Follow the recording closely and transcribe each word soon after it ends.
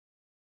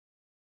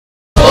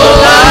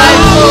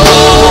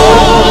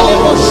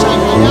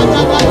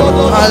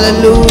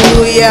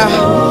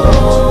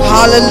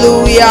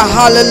Hallelujah,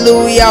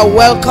 hallelujah.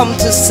 Welcome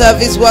to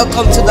service.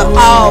 Welcome to the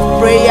hour of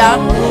prayer.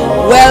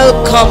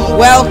 Welcome,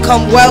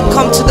 welcome,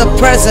 welcome to the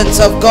presence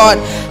of God.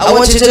 I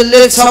want you to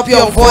lift up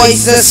your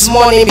voice this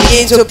morning.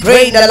 Begin to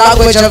pray in the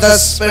language of the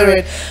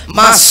Spirit.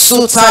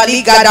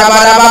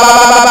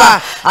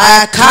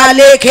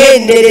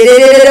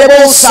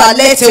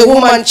 Let a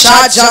woman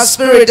charge her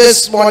spirit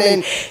this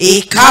morning.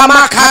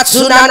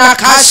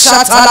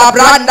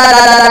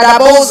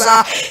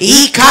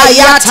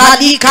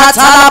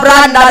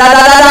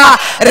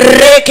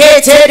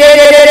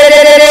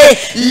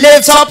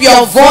 Lift up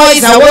your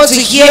voice. I want to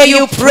hear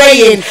you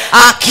praying.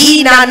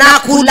 Akina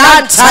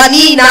nakulanta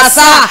nina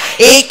sa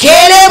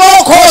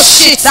ekelebo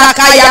koshita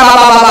kaya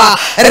baba.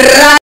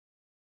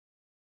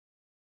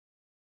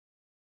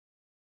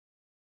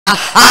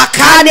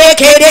 Akane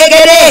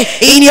kedegede,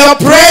 in your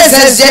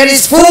presence there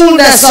is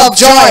fullness of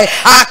joy.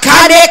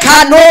 Akane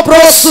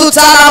kanobro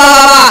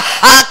sutala,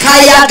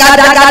 akaya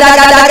gada gada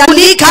gada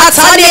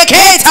likatane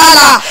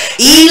ketala,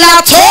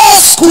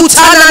 ilatos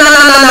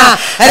kutana,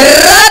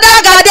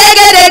 rada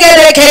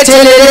gadegede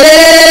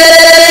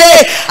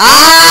ketele,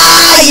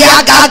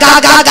 aya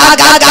gaga gaga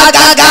gaga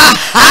gaga,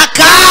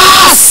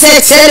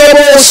 akase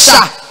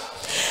terebosha,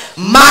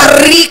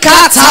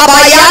 marika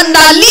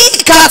tabayanda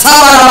lika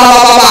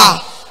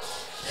tabarababa.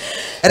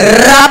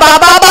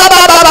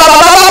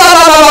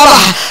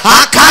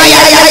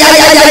 Akaya ya ya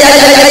ya ya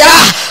ya ya ya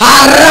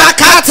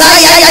arakata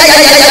ya ya ya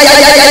ya ya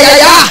ya ya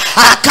ya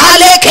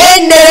akale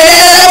kene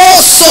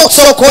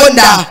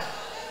sotokonda.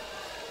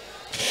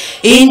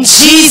 In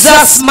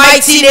Jesus'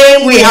 mighty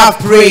name we have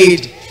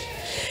prayed.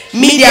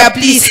 Media,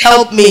 please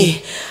help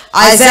me.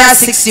 Isaiah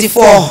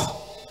 64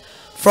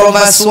 from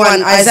verse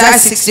 1. Isaiah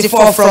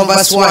 64 from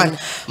verse 1.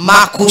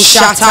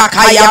 Makushata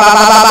kaya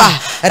baba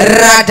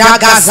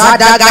radaga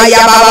zadaga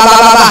ya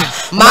baba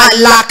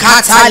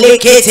malakata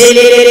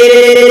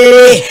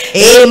leketele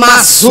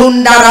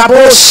emasunda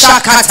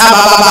rabosha kata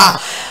baba.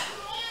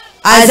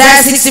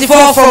 Isaiah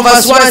 64 from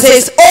verse 1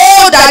 says,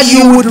 oh, that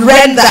you would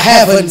rend the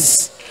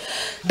heavens,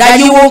 that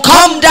you will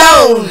come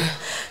down,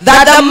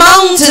 that the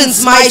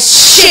mountains might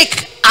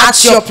shake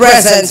at your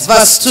presence.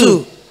 Verse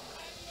 2.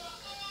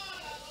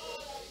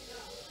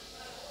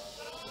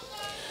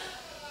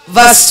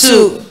 Verse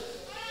 2.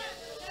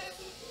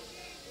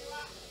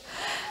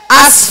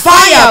 As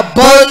fire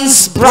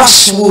burns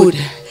brushwood,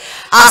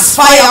 as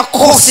fire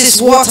causes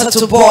water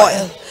to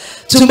boil,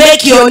 to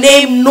make your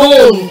name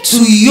known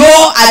to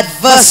your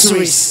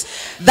adversaries,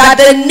 that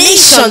the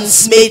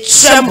nations may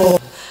tremble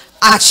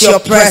at your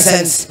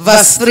presence.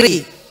 Verse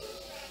 3.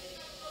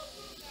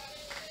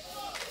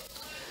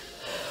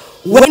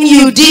 When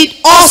you did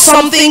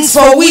awesome things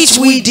for which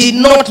we did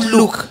not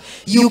look,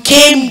 you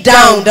came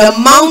down, the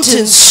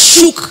mountains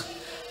shook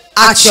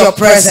at your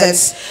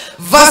presence.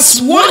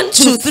 Verse 1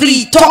 to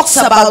 3 talks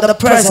about the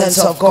presence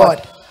of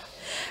God.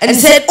 And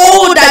said,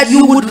 oh, that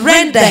you would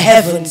rend the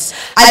heavens.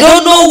 I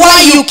don't know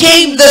why you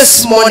came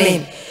this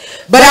morning,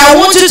 but I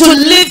want you to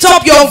lift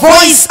up your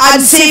voice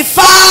and say,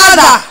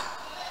 Father,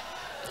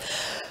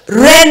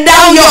 rain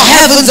down your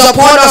heavens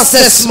upon us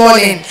this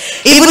morning.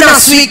 Even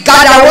as we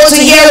gather, I want to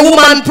hear a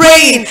woman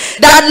praying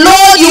that,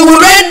 Lord, you will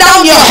rain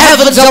down your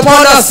heavens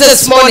upon us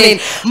this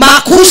morning.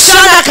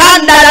 Makushana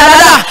kanda da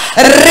da,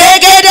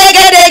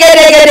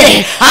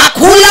 regedegedegede,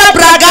 akula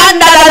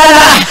braganda da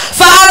da.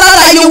 Father,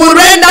 that you will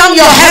rain down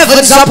your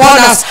heavens upon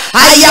us.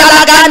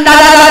 Ayala ganda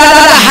da da da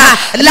da,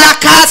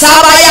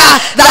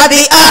 lakatabaya, that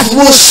the earth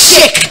will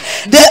shake.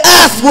 The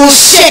earth will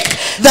shake.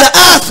 The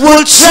earth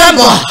will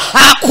tremble.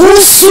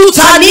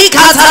 Akusutani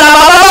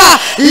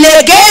katarababa,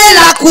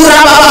 legela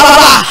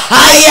kurababa,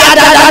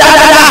 ayada da da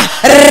da da,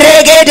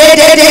 regede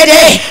de de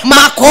de,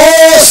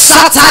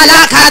 makosa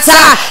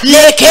talakata,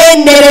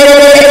 lekende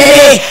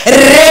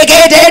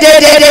regede de de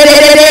de de,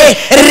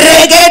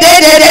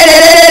 regede de de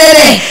de de.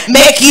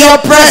 Make your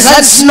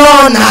presence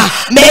known.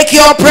 Make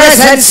your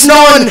presence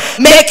known.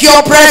 Make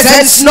your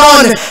presence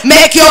known.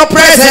 Make your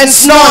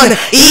presence known.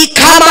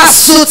 Ikama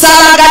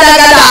sutala gada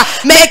gada.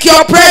 Make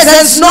your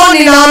presence known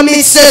in our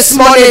midst this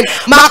morning.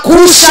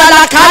 Makusha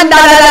la kanda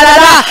la la la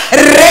la.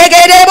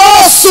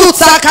 Regedebo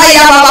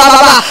sutakaya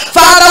baba.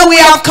 Father, we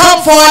have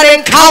come for an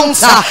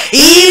encounter.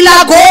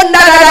 Ila gonda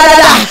la la la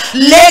la.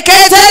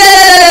 Lekete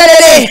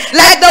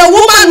like the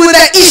woman with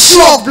the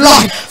issue of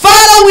blood.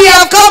 Father, we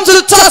have come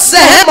to touch the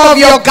hem of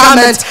your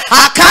garment.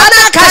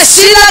 Akana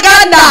kashila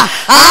ganda.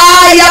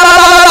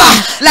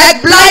 Ayababa.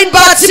 Like blind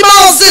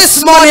Bartimaeus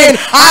this morning.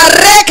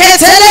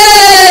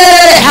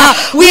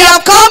 We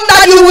have come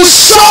that you will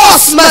show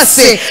us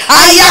mercy.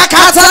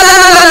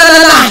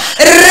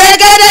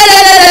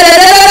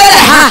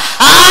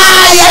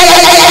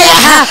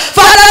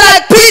 Father,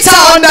 like Peter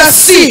on the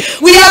sea,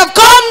 we have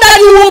come that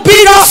you will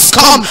bid us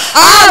come.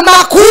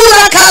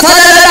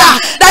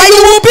 That you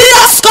will bid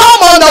us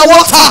come on the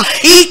water.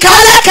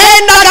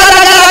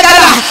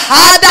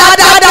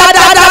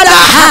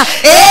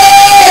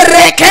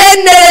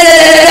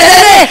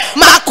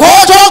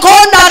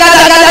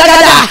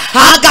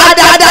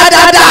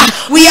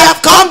 We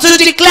have come to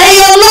declare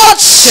your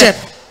lordship.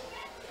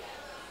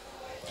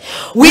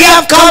 We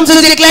have come to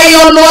declare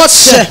your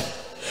lordship.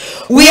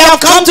 We have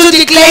come to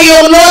declare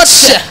your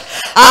lordship.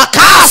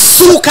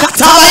 Akasu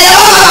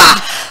katabaya.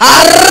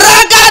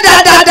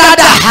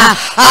 Aragadadadada.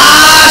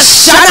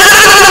 Ashana.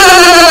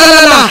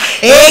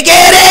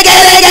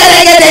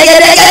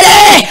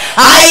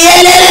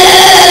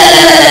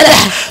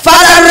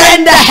 Father,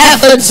 render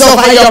heavens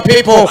over your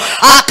people.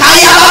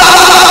 Akaya.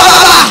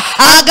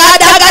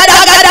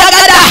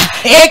 Agadagadagada.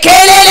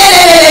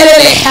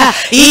 Ekelelelelele.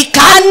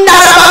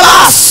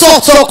 Ikanda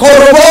soto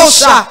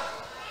korobosha.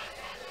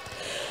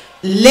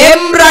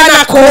 Lembra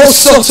na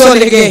koso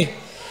solege.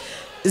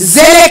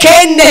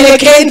 Zelekende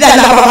lekenda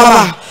la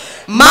baba.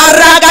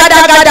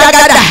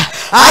 Maragadagada.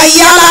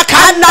 Ayala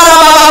kanda la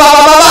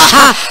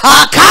baba.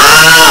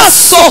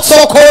 Akaso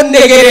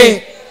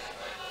tokondegere.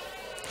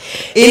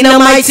 In the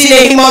mighty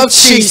name of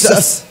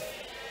Jesus.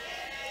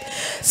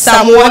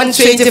 Psalm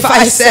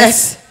 125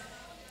 says,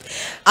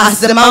 as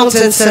the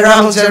mountains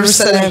surround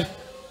Jerusalem,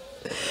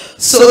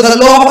 so the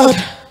Lord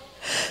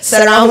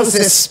surrounds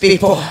his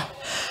people.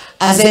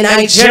 As a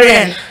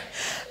Nigerian,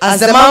 as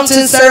the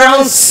mountain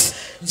surrounds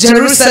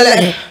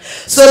Jerusalem,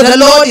 so the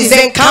Lord is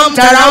encamped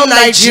around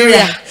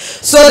Nigeria.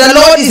 So the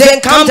Lord is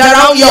encamped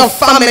around your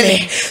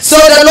family. So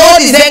the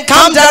Lord is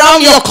encamped around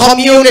your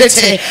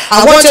community.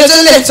 I want you to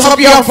lift up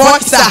your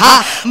voice.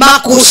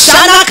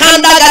 Makushana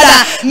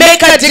kandagada.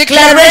 Make a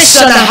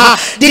declaration.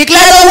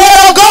 Declare the word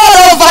of God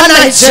over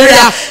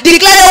Nigeria.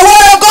 Declare the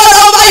word of God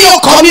over your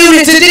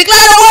community.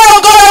 Declare the word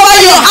of God over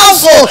your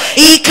household.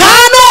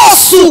 Ikano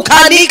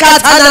sukanika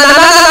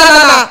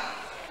tanana.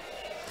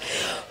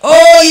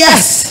 Oh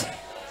yes.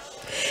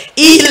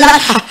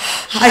 Ilaha.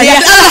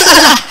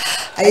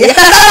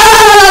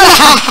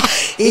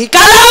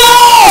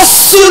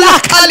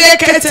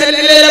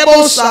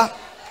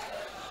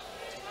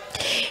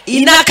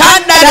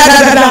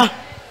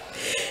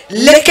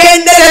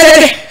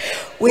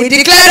 We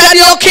declare that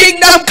your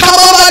kingdom come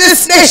over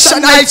this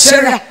nation,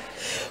 Nigeria.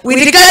 We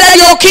declare that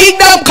your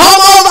kingdom come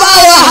over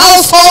our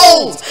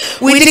households.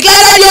 We declare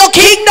that your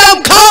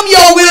kingdom come,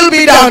 your will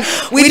be done.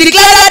 We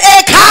declare that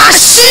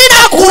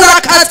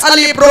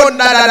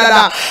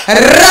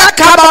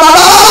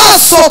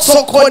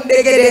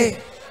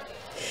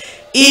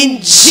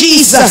in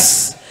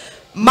Jesus'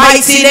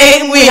 mighty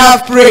name we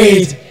have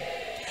prayed.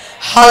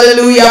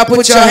 Hallelujah.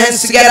 Put your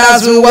hands together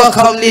as we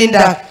welcome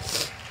Linda.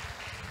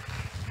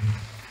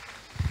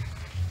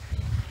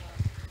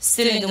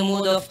 Still in the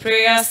mood of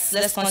prayers,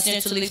 let's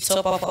continue to lift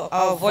up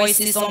our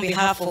voices on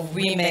behalf of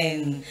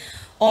women.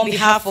 On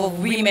behalf of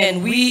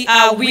women, we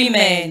are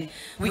women.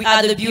 We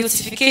are the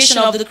beautification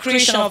of the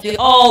creation of the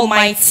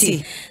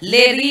Almighty.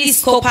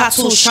 Ladies,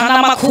 kopatu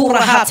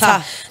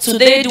shanamakurahata.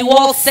 Today the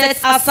world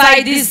sets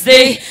aside this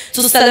day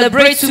to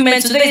celebrate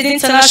women. Today is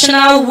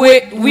International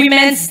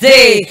Women's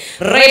Day.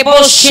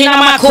 Rebo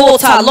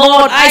shinamakota.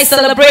 Lord, I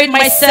celebrate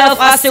myself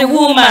as a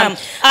woman.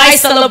 I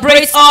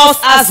celebrate us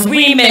as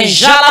women.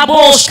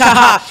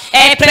 Jalaboshkaha.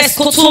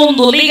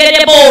 Epreskotundu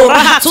ligedebo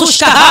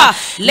rahatushkaha.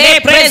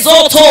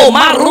 Leprezoto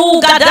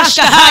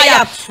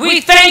marugadashkahaya.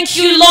 We thank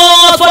you,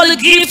 Lord, for the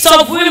gift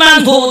of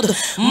womanhood.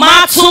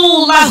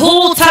 Matu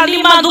lahu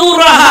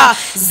talimaduraha.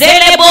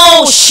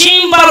 Zelebo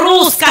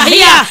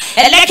shimbaruskahia.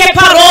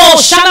 Elekeparo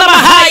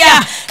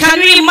shanamahaya. Can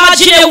we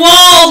imagine a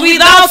world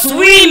without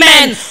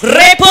women?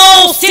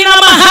 Repo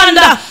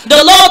sinamahanda.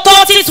 The Lord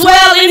thought it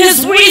well in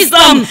his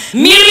wisdom.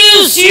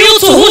 Mirius you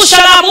to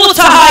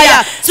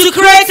husharamutahaya. To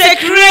create a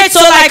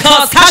creator like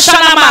us.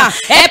 Kashanama.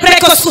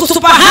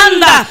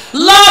 Eprekosutupahanda.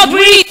 Lord,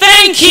 we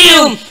thank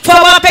you for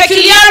our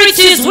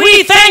peculiarities.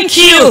 We thank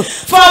you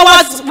for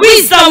our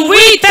wisdom.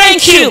 We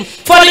thank you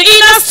for the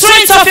inner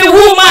strength of a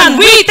woman.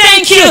 We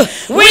thank you.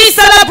 We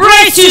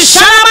celebrate you.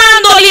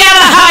 Shanamando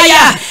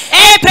liadahaya.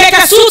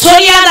 Eprekasuto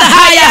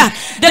liadahaya.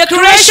 The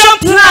creation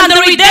plan, the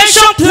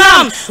redemption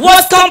plan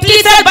was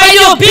completed by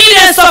the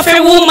obedience of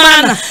a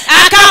woman.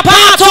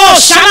 Akapato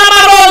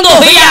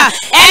shanamarondo here.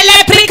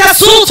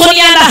 Eleprekasuto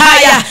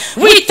liadahaya.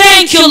 We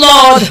thank you,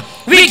 Lord.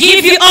 We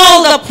give you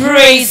all the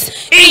praise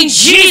in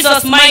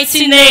Jesus'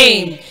 mighty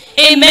name.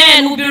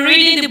 Amen. We'll be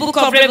reading the book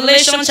of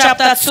Revelation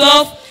chapter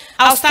 12.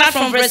 I'll start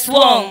from verse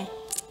 1.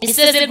 It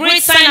says, a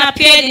great sign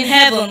appeared in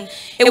heaven,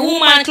 a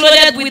woman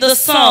clothed with the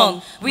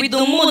sun, with the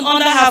moon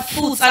under her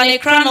foot, and a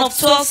crown of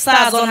 12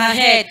 stars on her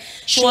head.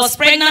 She was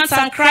pregnant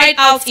and cried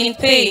out in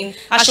pain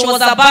as she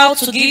was about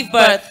to give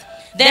birth.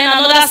 Then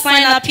another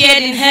sign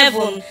appeared in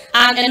heaven,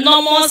 an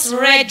enormous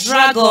red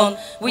dragon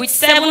with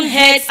 7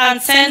 heads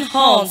and 10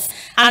 horns,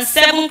 and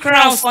 7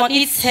 crowns on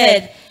its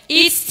head.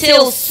 Its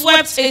tail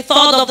swept a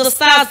third of the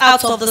stars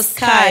out of the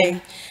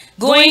sky.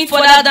 Going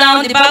further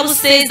down, the Bible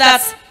says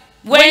that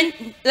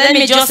let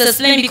me just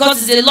explain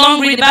because it's a long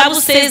read. The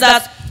Bible says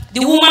that the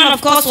woman,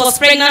 of course, was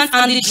pregnant,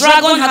 and the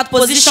dragon had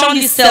positioned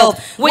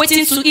itself,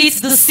 waiting to eat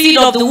the seed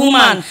of the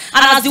woman.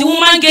 And as the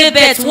woman gave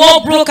birth,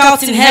 war broke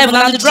out in heaven,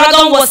 and the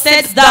dragon was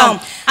set down.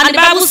 And the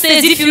Bible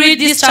says, if you read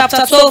this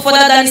chapter 12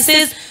 further down, it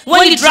says,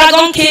 when the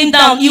dragon came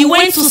down, he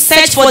went to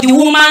search for the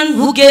woman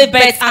who gave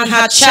birth and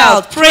her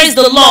child. Praise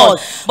the Lord.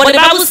 But the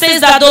Bible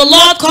says that the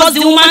Lord caused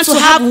the woman to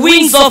have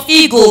wings of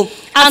eagle,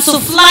 and to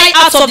fly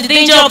out of the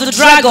danger of the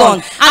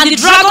dragon. And the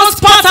dragon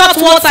spat out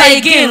water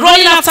again,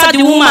 running after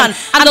the woman.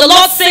 And the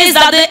Lord says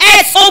that the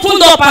earth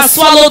opened up and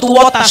swallowed the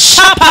water.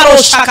 Shaparo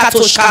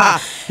shakatoshka.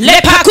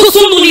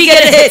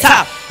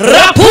 Lepakusunduligedeheta.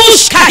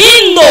 Rapushka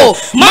hindo.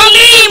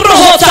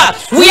 Malimbrohota.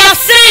 We are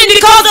saying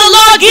because the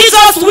Lord gives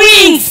us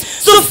wings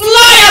to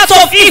fly out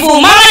of evil.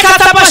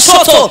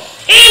 Marakatapashoto.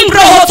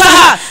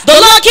 The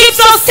Lord keeps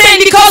us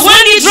sane because when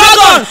the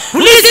dragon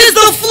releases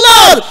the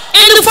flood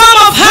in the form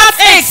of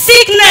heartache,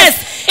 sickness,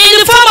 in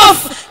the form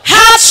of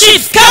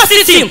hardship,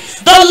 scarcity,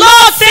 the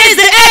Lord says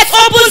the earth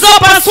opens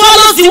up and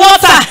swallows the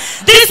water.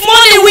 This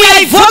morning we are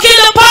evoking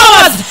the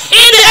powers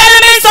in the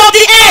elements of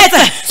the earth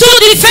to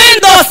defend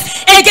us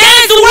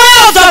against the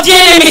wiles of the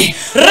enemy.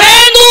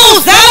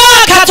 Renu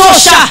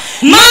Zalakatosha,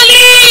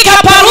 Malika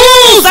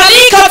Paru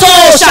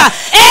Zalikatosha,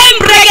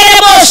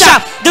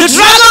 Embregebosha. The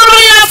dragon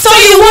running after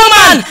you,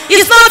 woman,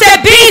 is not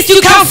a beast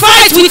you can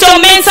fight with your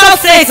mental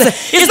state.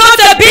 It's not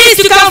a beast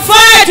you can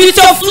fight with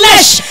your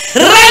flesh.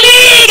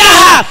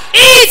 Religaha,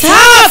 it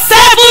has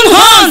 7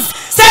 horns,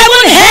 7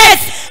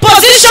 heads,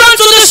 positioned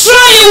to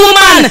destroy you,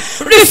 woman.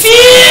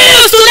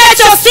 Refuse to let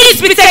your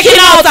seeds be taken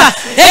out.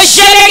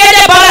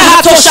 Eshelegede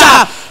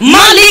barahatosha,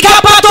 malika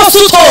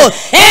patosuto,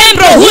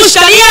 embro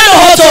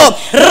hushkalianohoto,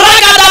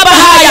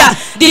 ragadabahaya.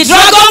 The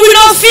dragon will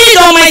not feed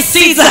on my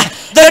seeds.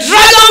 The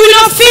dragon will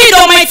not feed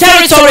on my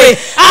territory.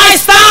 I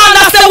stand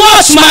as a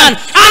watchman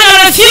and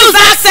I refuse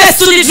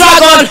access to the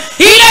dragon.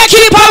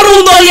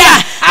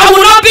 I will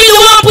not be the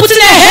one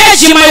putting a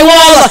hedge in my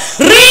wall.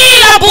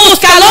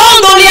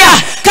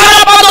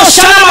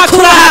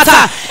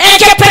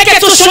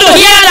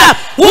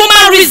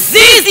 Woman,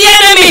 resist the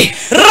enemy.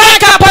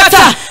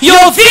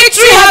 Your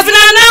victory has been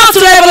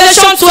announced in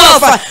Revelation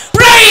 12.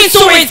 Pray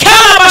into it.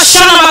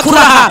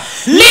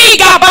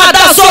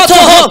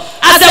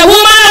 As a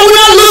woman, I will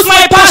not lose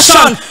my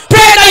passion.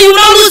 Pray that you will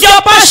not lose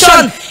your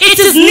passion. It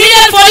is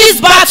needed for this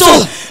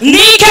battle.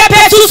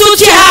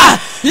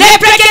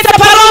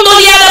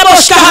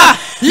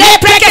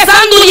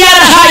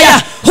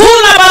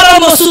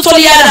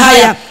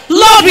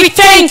 Lord, we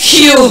thank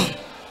you.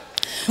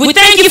 We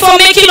thank you for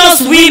making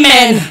us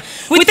women.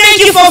 We thank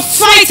you for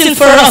fighting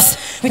for us.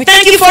 We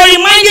thank you for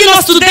reminding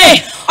us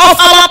today of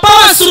our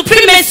power and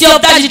supremacy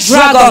of that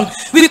dragon.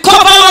 We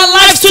cover our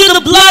lives through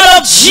the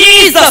blood of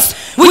Jesus.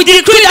 We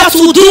decree that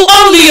we'll do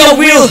only your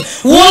will.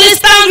 We will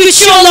stand with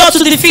you, Lord,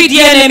 to defeat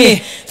the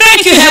enemy.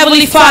 Thank you,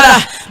 Heavenly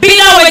Father. Be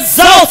now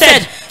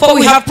exalted, for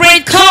we have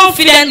prayed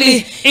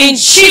confidently in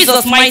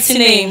Jesus' mighty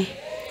name.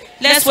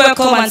 Let's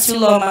welcome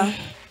Int'l.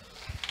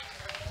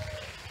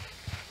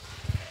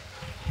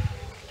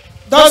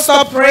 Don't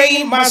stop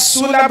praying.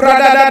 Masula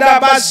bradadada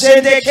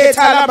bazende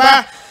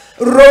ketalaba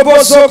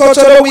robo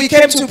zokotoro. We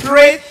came to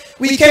pray.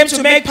 We came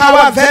to make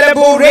power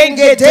available.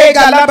 Renge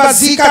dega laba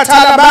zika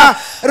talaba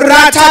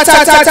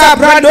ratatatata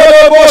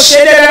brandolobo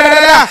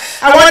shedela.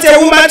 I want a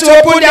woman to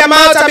open their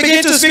mouth and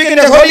begin to speak in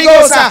the Holy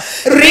Ghost.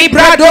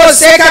 Ribrado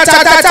zeka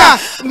tatata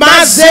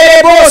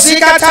mazebo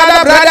zika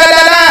talabra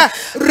dada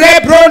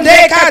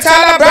rebronde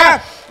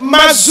katalabra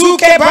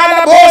mazuke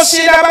balabo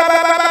shida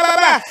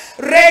baba.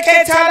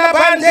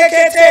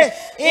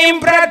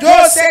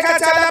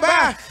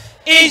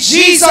 In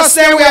Jesus'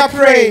 name we are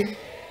praying.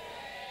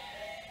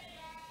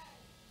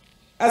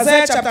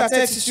 Isaiah chapter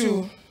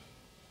 32,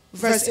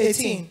 verse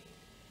 18.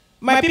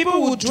 My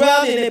people will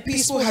dwell in a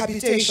peaceful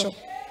habitation,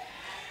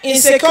 in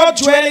secure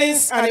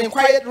dwellings and in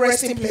quiet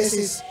resting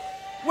places.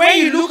 When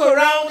you look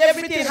around,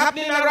 everything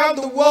happening around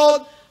the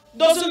world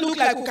doesn't look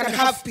like we can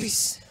have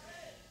peace.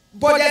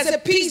 But there's a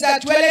peace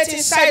that dwelleth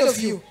inside of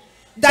you,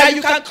 that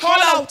you can call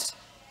out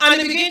and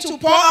begin to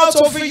pour out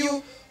over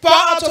you, pour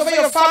out over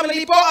your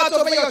family, pour out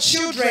over your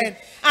children.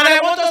 And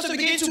I want us to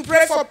begin to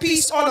pray for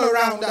peace all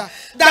around.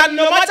 That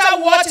no matter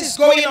what is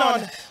going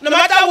on, no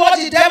matter what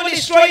the devil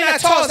is throwing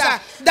at us,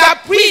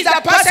 that peace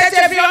that passes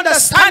every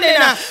understanding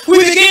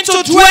will begin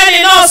to dwell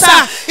in us.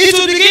 It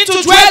will begin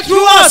to dwell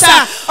through us,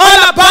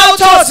 all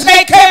about us.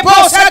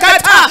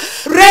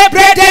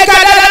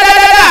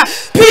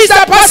 Peace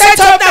that passes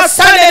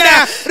understanding.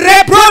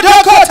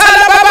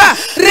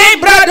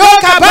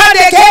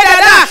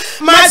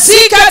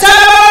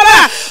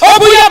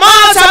 Open your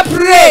mouth and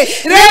pray.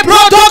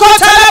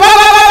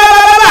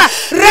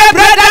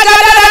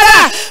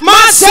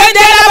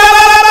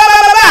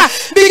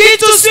 Begin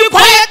to speak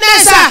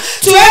quietness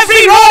to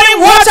every rolling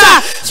water.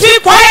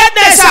 Speak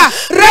quietness.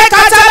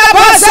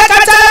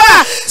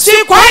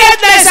 Speak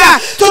quietness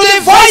to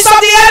the voice of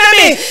the enemy.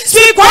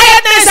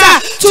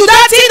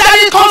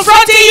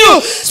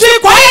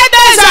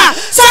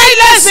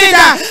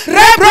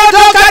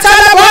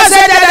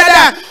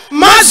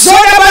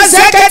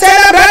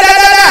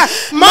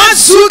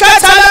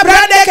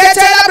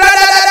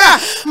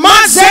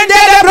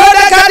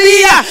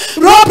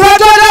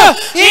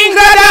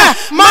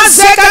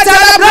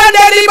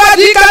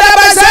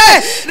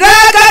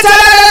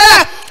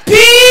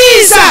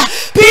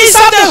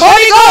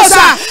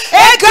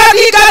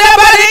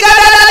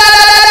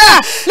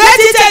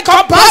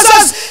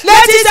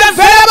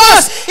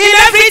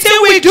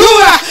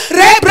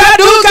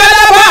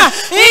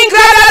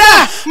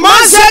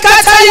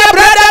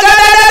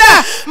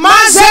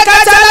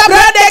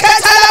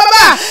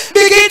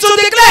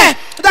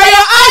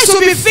 eyes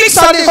will be fixed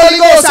on the Holy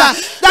Ghost.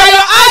 That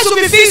your eyes will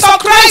be fixed on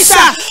Christ.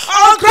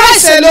 On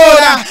Christ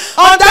alone.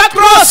 On that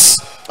cross.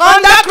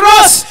 On that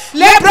cross.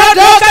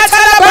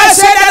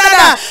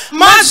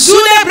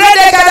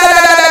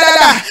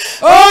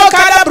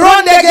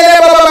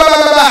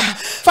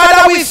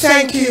 Father, we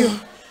thank you.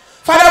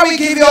 Father, we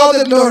give you all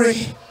the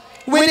glory.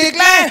 We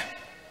declare,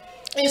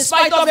 in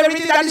spite of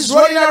everything that is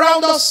rolling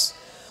around us,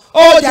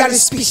 oh, there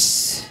is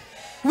peace.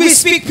 We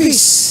speak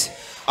peace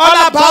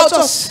all about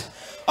us,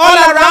 all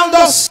around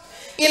us,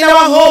 in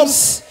our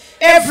homes,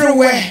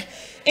 everywhere,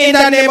 in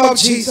the name of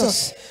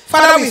Jesus.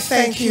 Father, we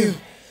thank you.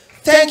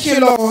 Thank you,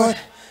 Lord,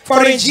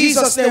 for in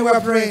Jesus' name we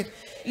are praying.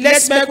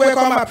 Let's make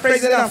welcome our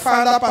President and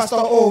Founder, Pastor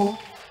O.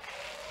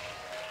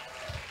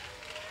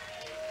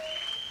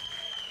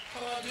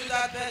 Come on, do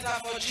that better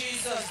for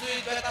Jesus. Do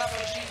it better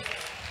for Jesus.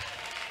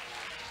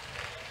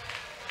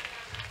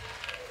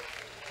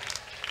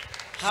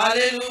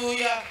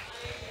 Hallelujah.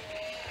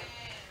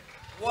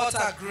 What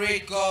a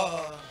great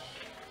God.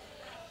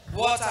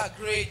 What a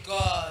great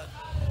God.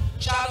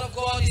 Child of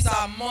God, is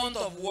our month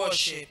of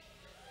worship.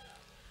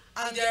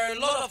 And there are a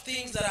lot of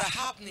things that are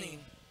happening.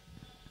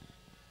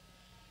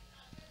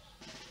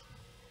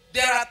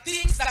 There are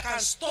things that can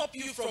stop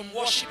you from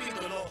worshiping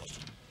the Lord.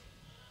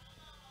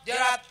 There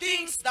are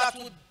things that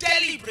will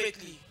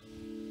deliberately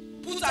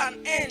put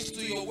an end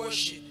to your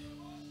worship.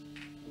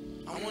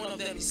 And one of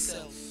them is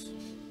self.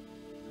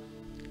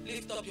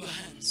 Lift up your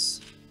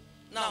hands.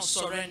 Now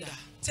surrender.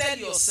 Tell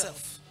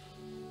yourself.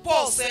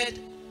 Paul said,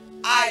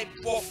 I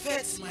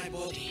buffet my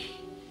body.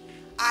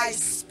 I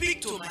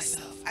speak to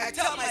myself. I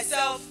tell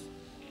myself,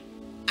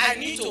 I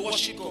need to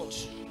worship God.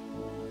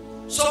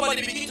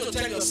 Somebody begin to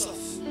tell yourself.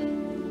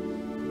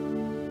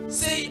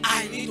 Say,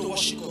 I need to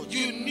worship God.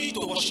 You need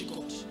to worship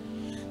God.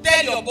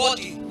 Tell your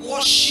body,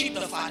 worship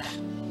the Father.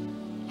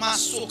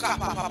 Masoka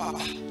papa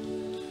papa.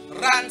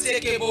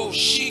 Rantekebo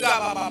shiga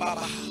baba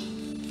baba.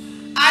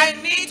 I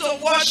need to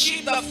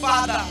worship the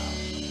Father.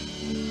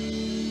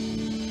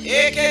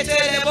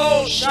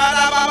 Eketelebo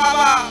shada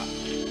baba.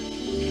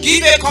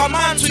 Give a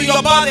command to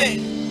your body.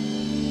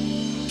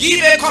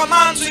 Give a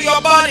command to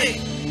your body.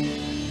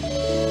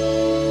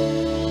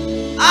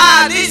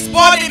 This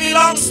body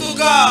belongs to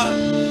God.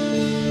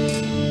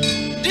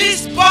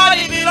 This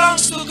body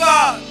belongs to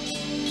God.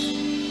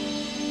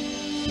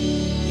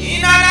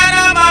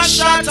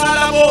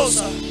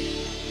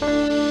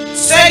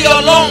 Say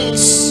your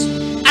lungs,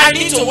 I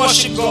need to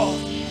worship God.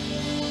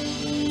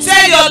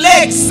 Say your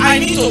legs, I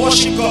need to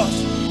worship God.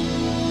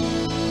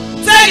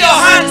 Say your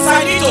hands,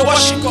 I need to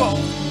worship God.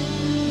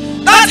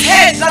 That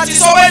head that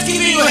is always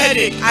giving you a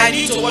headache, I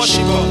need to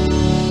worship God.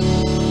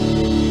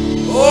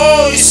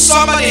 Oh, is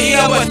somebody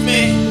here with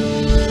me?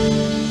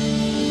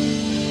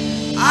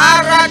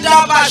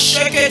 Aradaba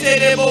shekete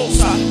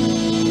debosa.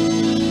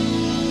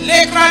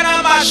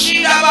 Lekrana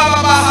mashida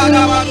baba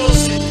bahada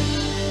badose.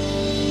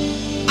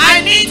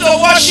 I need to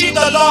worship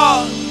the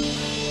Lord.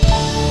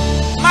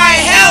 My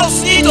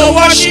health needs to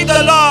worship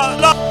the Lord.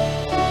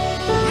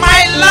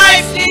 My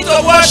life needs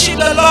to worship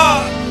the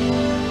Lord.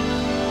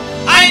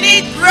 I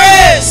need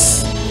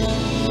grace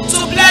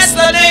to bless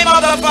the name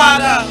of the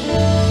Father.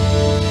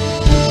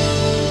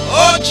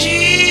 Oh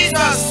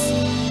Jesus.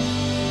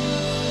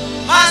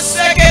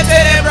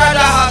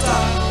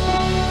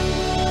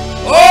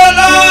 Oh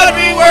Lord,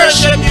 we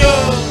worship you.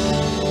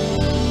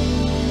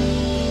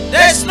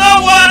 There's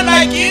no one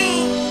like you.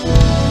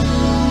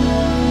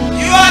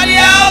 You are the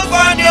Alpha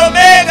and the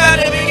Omega,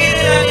 the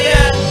beginning and the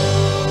end.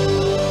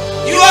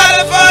 You are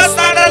the first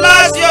and the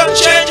last, the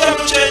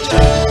unchangeable changer.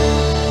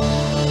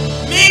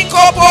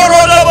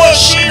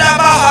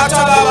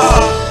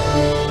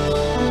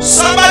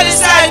 Somebody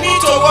say, I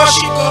need to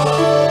worship God.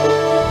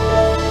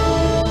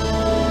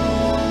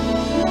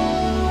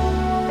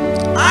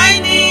 I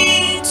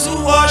need to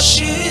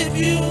worship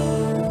you.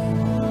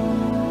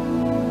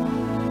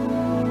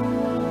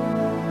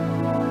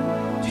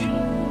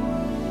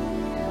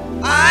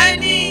 I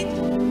need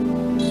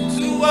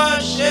to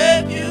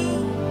worship you.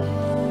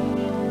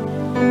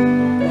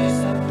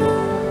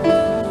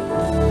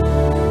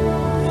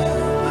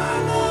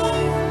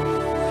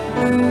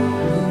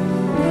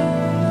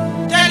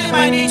 Tell him I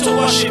need to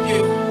worship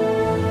you.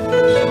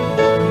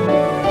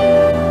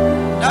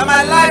 That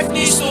my life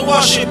needs to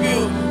worship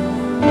you.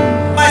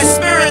 My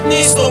spirit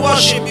needs to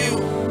worship you.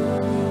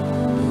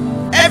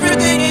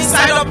 Everything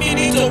inside of me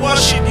needs to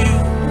worship you.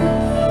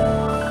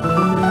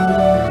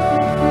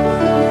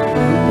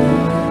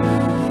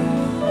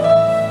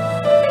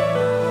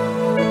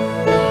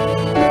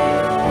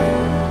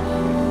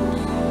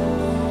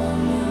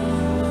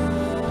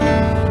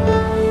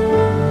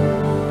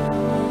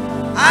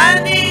 I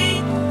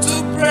need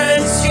to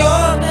praise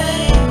your name.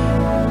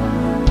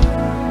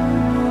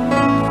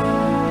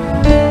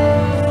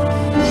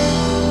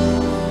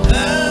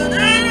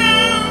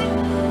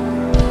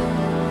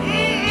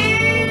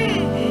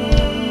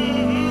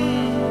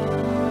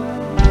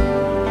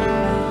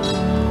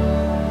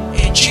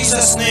 In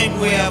Jesus' name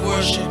we have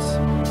worshipped.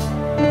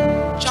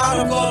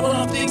 Child of God, one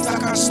of the things that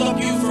can stop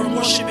you from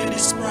worshiping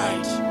is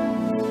pride.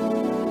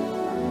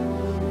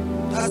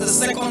 That's the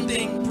second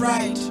thing,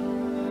 pride.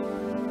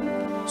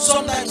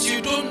 Sometimes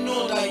you don't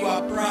know that you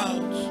are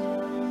proud.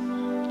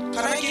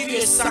 Can I give you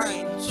a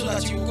sign so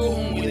that you go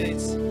home with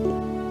it?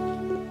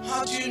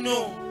 How do you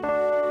know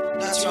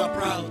that you are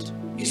proud?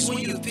 It's when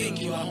you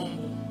think you are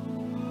humble.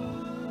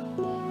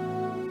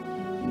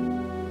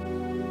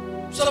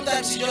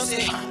 Sometimes you just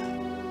say,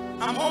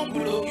 I'm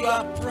humble, you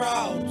are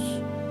proud.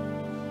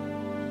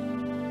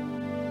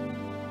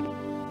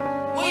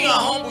 When you are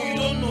humble, you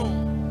don't know.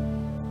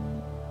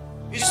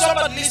 Is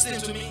somebody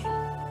listening to me?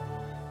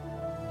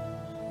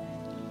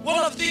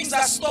 One of the things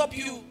that stop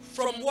you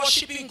from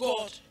worshiping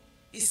God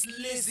is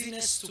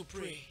laziness to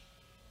pray.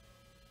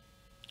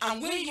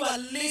 And when you are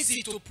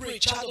lazy to pray,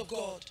 child of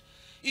God,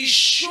 it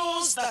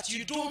shows that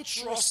you don't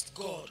trust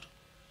God.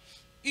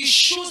 It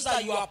shows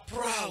that you are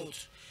proud.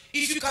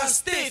 If you can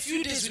stay a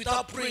few days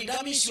without praying,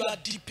 that means you are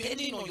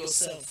depending on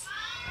yourself.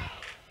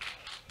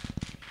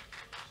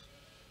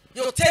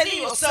 You're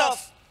telling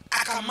yourself,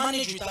 I can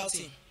manage without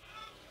him.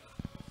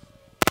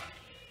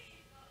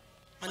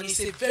 And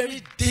it's a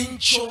very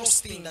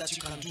dangerous thing that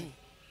you can do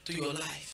to your life.